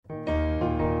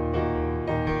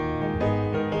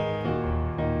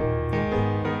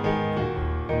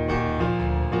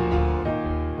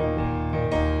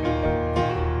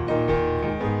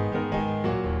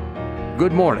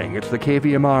Good morning. It's the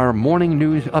KVMR Morning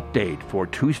News Update for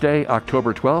Tuesday,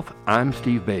 October 12th. I'm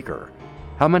Steve Baker.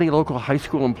 How many local high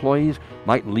school employees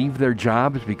might leave their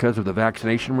jobs because of the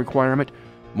vaccination requirement?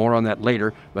 More on that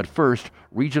later, but first,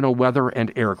 regional weather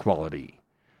and air quality.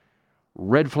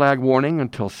 Red flag warning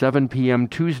until 7 p.m.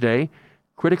 Tuesday.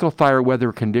 Critical fire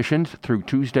weather conditions through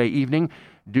Tuesday evening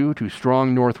due to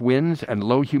strong north winds and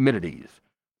low humidities.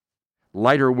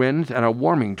 Lighter winds and a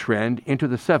warming trend into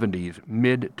the 70s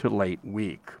mid to late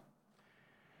week.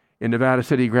 In Nevada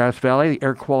City, Grass Valley, the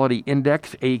Air Quality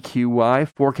Index, AQI,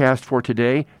 forecast for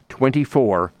today,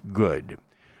 24, good.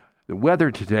 The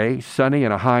weather today, sunny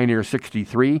and a high near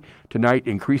 63. Tonight,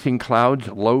 increasing clouds,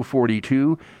 low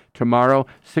 42. Tomorrow,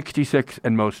 66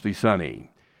 and mostly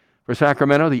sunny. For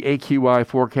Sacramento, the AQI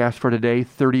forecast for today,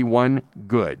 31,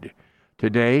 good.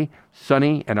 Today,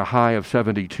 sunny and a high of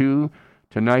 72.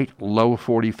 Tonight, low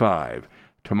 45.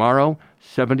 Tomorrow,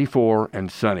 74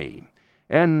 and sunny.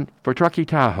 And for Truckee,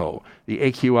 Tahoe, the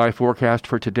AQI forecast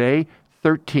for today,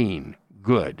 13,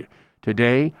 good.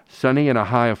 Today, sunny and a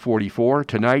high of 44.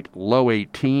 Tonight, low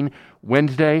 18.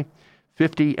 Wednesday,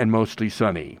 50 and mostly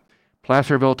sunny.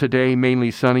 Placerville today,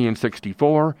 mainly sunny and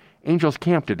 64. Angels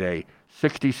Camp today,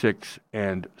 66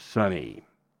 and sunny.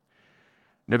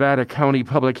 Nevada County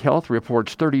Public Health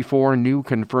reports 34 new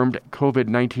confirmed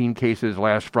COVID-19 cases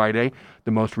last Friday,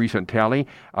 the most recent tally.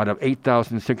 Out of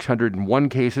 8,601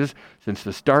 cases since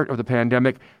the start of the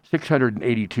pandemic,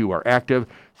 682 are active,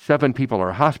 7 people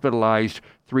are hospitalized,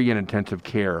 3 in intensive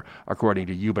care, according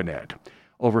to Ubinet.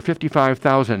 Over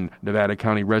 55,000 Nevada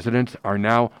County residents are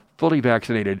now fully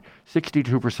vaccinated,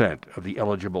 62% of the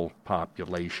eligible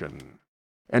population.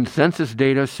 And census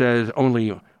data says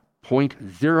only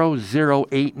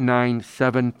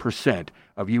 0.00897%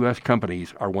 of U.S.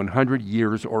 companies are 100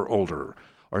 years or older,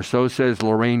 or so says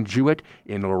Lorraine Jewett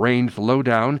in Lorraine's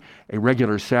Lowdown, a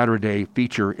regular Saturday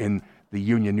feature in the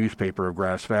Union newspaper of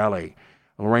Grass Valley.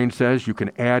 Lorraine says you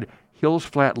can add Hills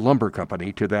Flat Lumber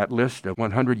Company to that list of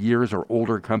 100 years or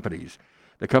older companies.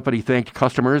 The company thanked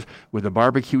customers with a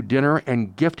barbecue dinner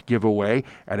and gift giveaway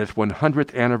at its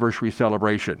 100th anniversary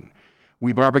celebration.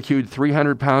 We barbecued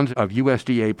 300 pounds of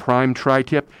USDA prime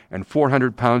tri-tip and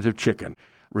 400 pounds of chicken,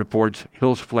 reports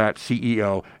Hills Flat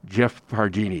CEO Jeff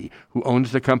Pardini, who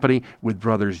owns the company with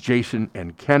brothers Jason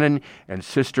and Kenan and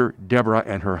sister Deborah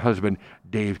and her husband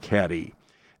Dave Caddy.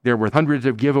 There were hundreds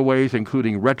of giveaways,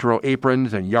 including retro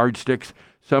aprons and yardsticks,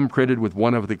 some printed with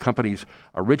one of the company's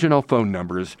original phone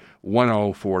numbers,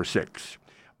 1046.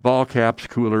 Ball caps,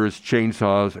 coolers,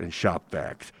 chainsaws, and shop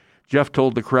vacs. Jeff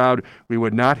told the crowd we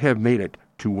would not have made it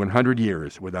to 100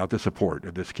 years without the support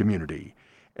of this community.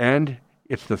 And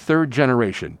it's the third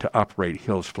generation to operate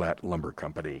Hills Flat Lumber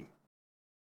Company.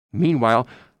 Meanwhile,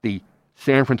 the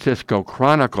San Francisco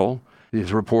Chronicle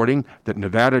is reporting that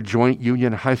Nevada Joint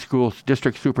Union High School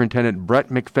District Superintendent Brett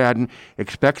McFadden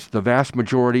expects the vast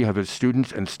majority of his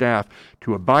students and staff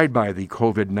to abide by the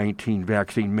COVID-19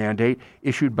 vaccine mandate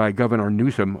issued by Governor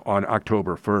Newsom on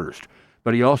October 1st.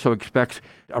 But he also expects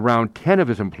around 10 of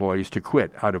his employees to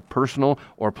quit out of personal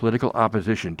or political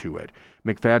opposition to it.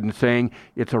 McFadden saying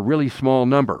it's a really small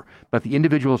number, but the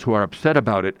individuals who are upset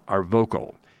about it are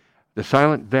vocal. The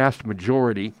silent vast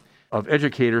majority of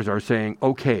educators are saying,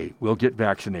 okay, we'll get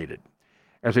vaccinated.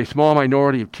 As a small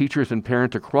minority of teachers and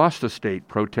parents across the state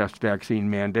protest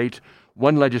vaccine mandates,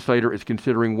 one legislator is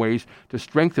considering ways to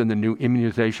strengthen the new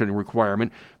immunization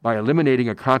requirement by eliminating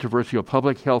a controversial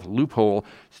public health loophole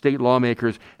state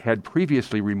lawmakers had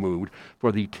previously removed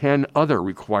for the 10 other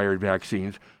required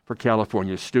vaccines for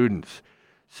California students.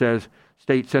 Says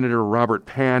State Senator Robert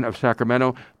Pan of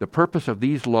Sacramento, the purpose of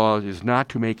these laws is not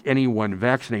to make anyone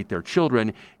vaccinate their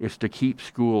children, it's to keep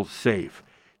schools safe.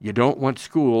 You don't want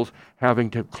schools having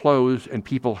to close and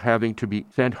people having to be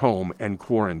sent home and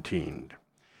quarantined.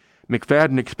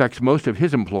 McFadden expects most of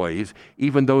his employees,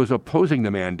 even those opposing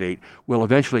the mandate, will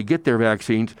eventually get their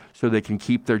vaccines so they can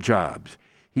keep their jobs.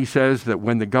 He says that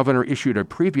when the governor issued a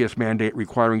previous mandate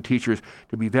requiring teachers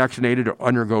to be vaccinated or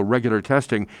undergo regular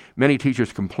testing, many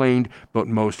teachers complained, but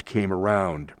most came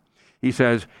around. He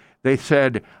says, they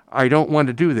said, I don't want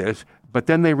to do this, but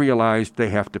then they realized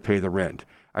they have to pay the rent.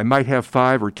 I might have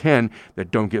 5 or 10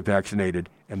 that don't get vaccinated,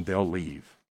 and they'll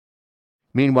leave.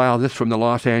 Meanwhile, this from the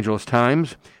Los Angeles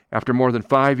Times. After more than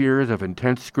 5 years of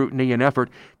intense scrutiny and effort,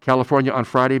 California on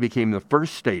Friday became the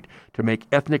first state to make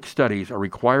ethnic studies a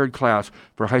required class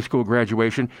for high school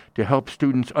graduation to help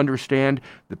students understand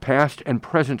the past and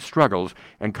present struggles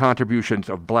and contributions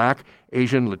of Black,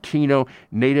 Asian, Latino,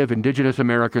 Native, Indigenous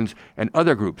Americans, and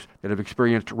other groups that have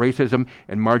experienced racism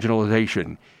and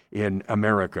marginalization in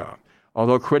America.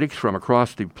 Although critics from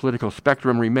across the political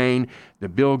spectrum remain, the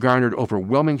bill garnered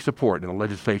overwhelming support in the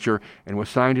legislature and was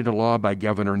signed into law by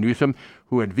Governor Newsom,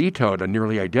 who had vetoed a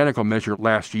nearly identical measure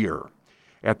last year.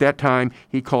 At that time,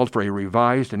 he called for a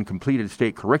revised and completed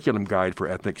state curriculum guide for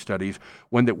ethnic studies,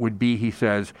 one that would be, he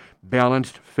says,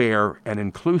 balanced, fair, and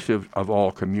inclusive of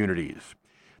all communities.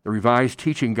 The revised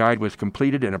teaching guide was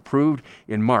completed and approved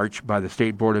in March by the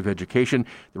State Board of Education.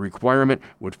 The requirement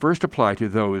would first apply to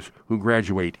those who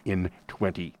graduate in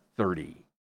 2030.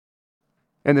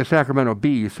 And the Sacramento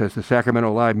Bee says the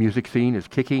Sacramento live music scene is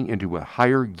kicking into a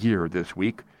higher gear this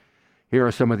week. Here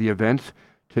are some of the events.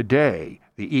 Today,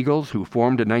 the Eagles, who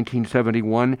formed in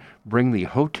 1971, bring the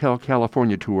Hotel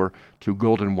California tour to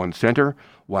Golden One Center,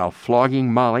 while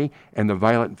Flogging Molly and the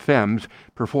Violent Femmes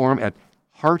perform at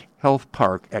Heart Health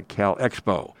Park at Cal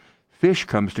Expo. Fish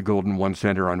comes to Golden One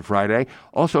Center on Friday.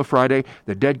 Also Friday,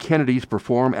 the Dead Kennedys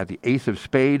perform at the Ace of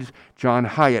Spades. John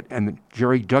Hyatt and the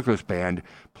Jerry Douglas Band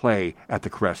play at the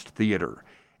Crest Theater.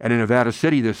 And in Nevada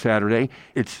City this Saturday,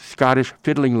 it's Scottish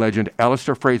fiddling legend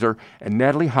Alistair Fraser and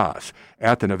Natalie Haas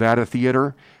at the Nevada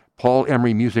Theater,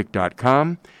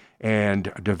 paulemerymusic.com, and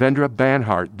Devendra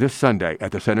Banhart this Sunday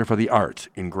at the Center for the Arts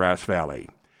in Grass Valley.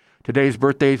 Today's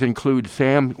birthdays include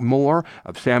Sam Moore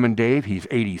of Sam and Dave, he's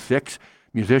 86,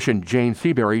 musician Jane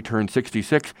Seabury turned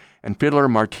 66, and fiddler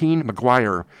Martine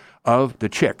McGuire of The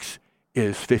Chicks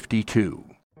is 52.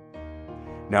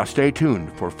 Now stay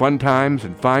tuned for fun times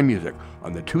and fine music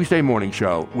on the Tuesday Morning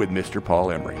Show with Mr.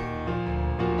 Paul Emery.